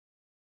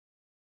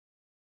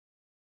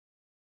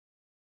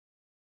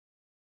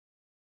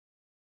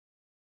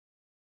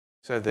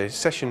So the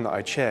session that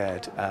I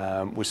chaired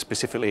was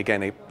specifically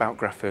again about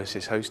graft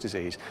versus host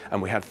disease, and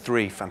we had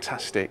three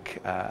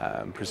fantastic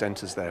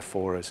presenters there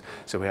for us.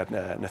 So we had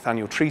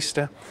Nathanial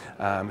Treister,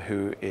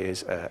 who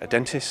is a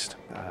dentist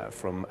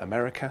from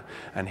America,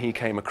 and he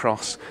came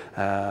across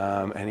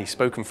and he's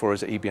spoken for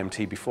us at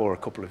EBMT before a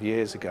couple of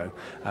years ago,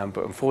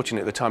 but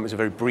unfortunately at the time it was a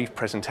very brief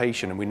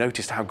presentation, and we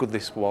noticed how good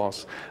this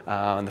was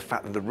and the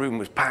fact that the room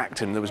was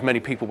packed and there was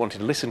many people wanting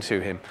to listen to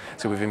him.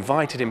 So we've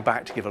invited him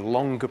back to give a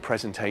longer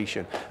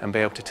presentation and be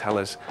able to tell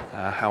us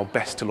how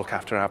best to look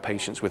after our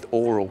patients with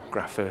oral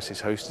graft versus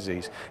host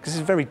disease, because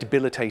it's a very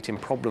debilitating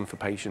problem for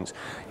patients.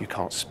 You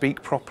can't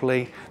speak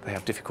properly, they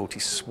have difficulty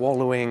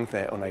swallowing,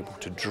 they're unable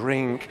to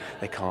drink,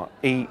 they can't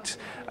eat,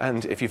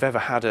 and if you've ever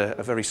had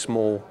a very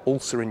small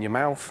ulcer in your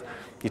mouth,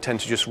 you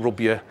tend to just rub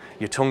your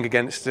tongue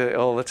against it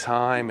all the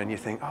time and you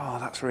think, oh,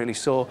 that's really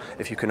sore.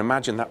 If you can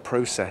imagine that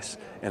process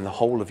in the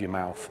whole of your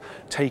mouth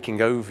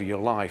taking over your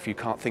life, you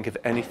can't think of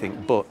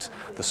anything but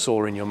the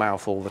sore in your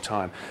mouth all the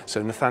time.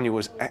 So Nathanial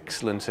was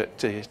excellent at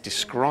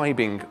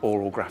describing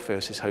oral graft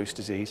versus host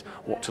disease,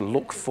 what to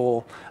look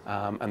for,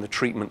 and the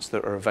treatments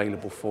that are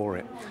available for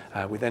it.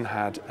 We then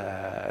had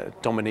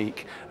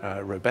Dominique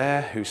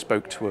Vexiau-Robert, who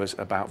spoke to us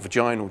about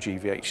vaginal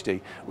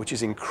GVHD, which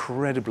is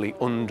incredibly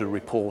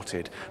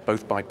underreported,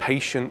 both by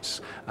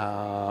patients,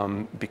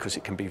 because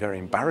it can be very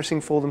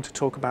embarrassing for them to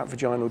talk about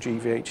vaginal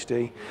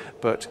GVHD,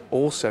 but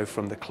also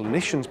from the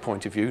clinician's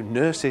point of view,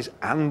 nurses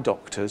and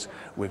doctors,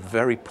 we're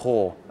very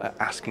poor at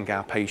asking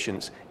our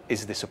patients,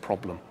 is this a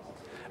problem?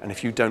 And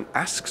if you don't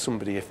ask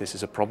somebody if this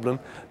is a problem,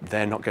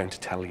 they're not going to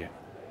tell you.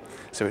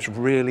 So it's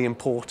really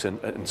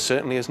important, and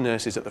certainly as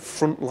nurses at the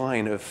front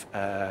line of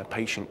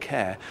patient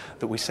care,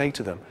 that we say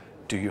to them,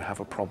 do you have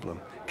a problem?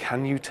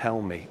 Can you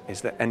tell me,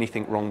 is there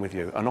anything wrong with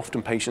you? And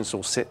often patients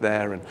will sit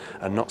there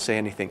and not say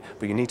anything,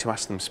 but you need to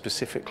ask them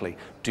specifically,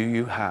 do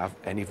you have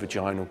any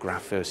vaginal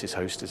graft versus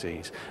host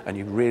disease? And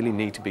you really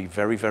need to be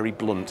very, very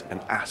blunt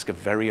and ask a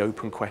very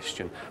open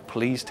question.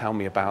 Please tell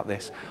me about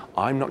this.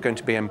 I'm not going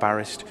to be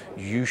embarrassed.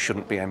 You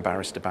shouldn't be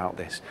embarrassed about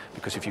this,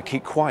 because if you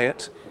keep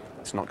quiet,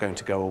 it's not going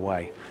to go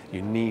away.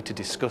 You need to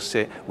discuss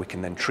it, we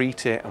can then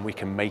treat it and we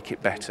can make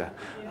it better.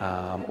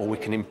 Or we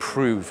can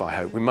improve, I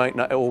hope. We might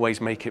not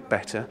always make it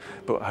better,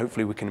 but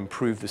hopefully we can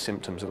improve the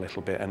symptoms a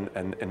little bit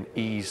and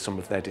ease some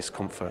of their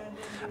discomfort.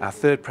 Our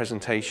third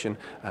presentation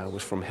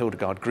was from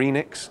Hildegard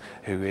Greinix,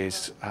 who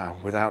is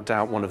without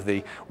doubt one of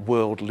the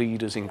world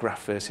leaders in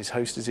graft versus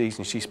host disease,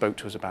 and she spoke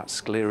to us about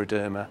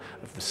scleroderma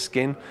of the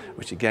skin,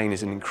 which again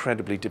is an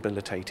incredibly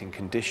debilitating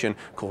condition,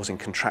 causing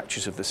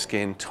contractions of the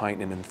skin,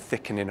 tightening and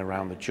thickening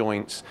around the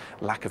joints,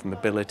 lack of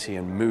mobility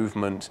and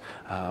movement,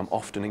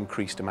 often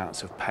increased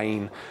amounts of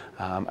pain,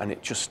 and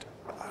it just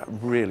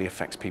really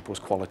affects people's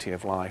quality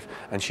of life.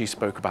 And she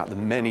spoke about the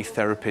many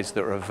therapies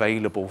that are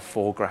available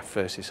for graft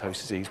versus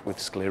host disease with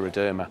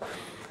scleroderma.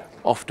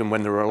 Often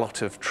when there are a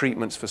lot of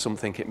treatments for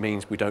something, it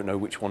means we don't know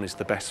which one is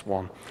the best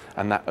one.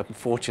 And that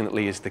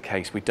unfortunately is the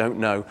case. We don't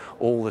know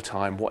all the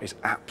time what is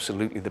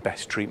absolutely the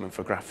best treatment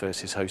for graft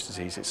versus host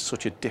disease. It's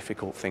such a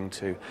difficult thing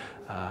to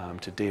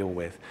deal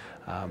with.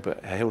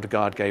 But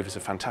Hildegard gave us a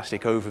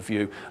fantastic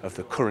overview of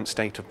the current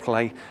state of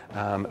play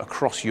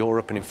across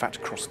Europe and in fact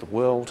across the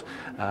world,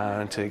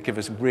 to give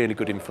us really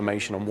good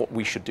information on what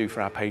we should do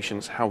for our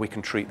patients, how we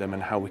can treat them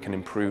and how we can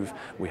improve,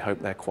 we hope,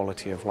 their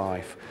quality of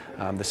life.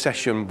 The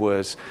session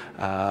was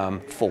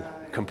full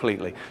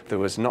completely. There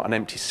was not an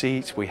empty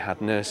seat. We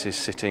had nurses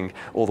sitting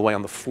all the way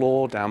on the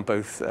floor down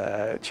both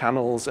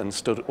channels and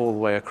stood all the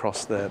way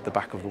across the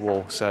back of the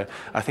wall. So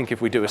I think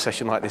if we do a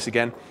session like this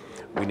again,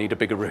 we need a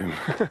bigger room.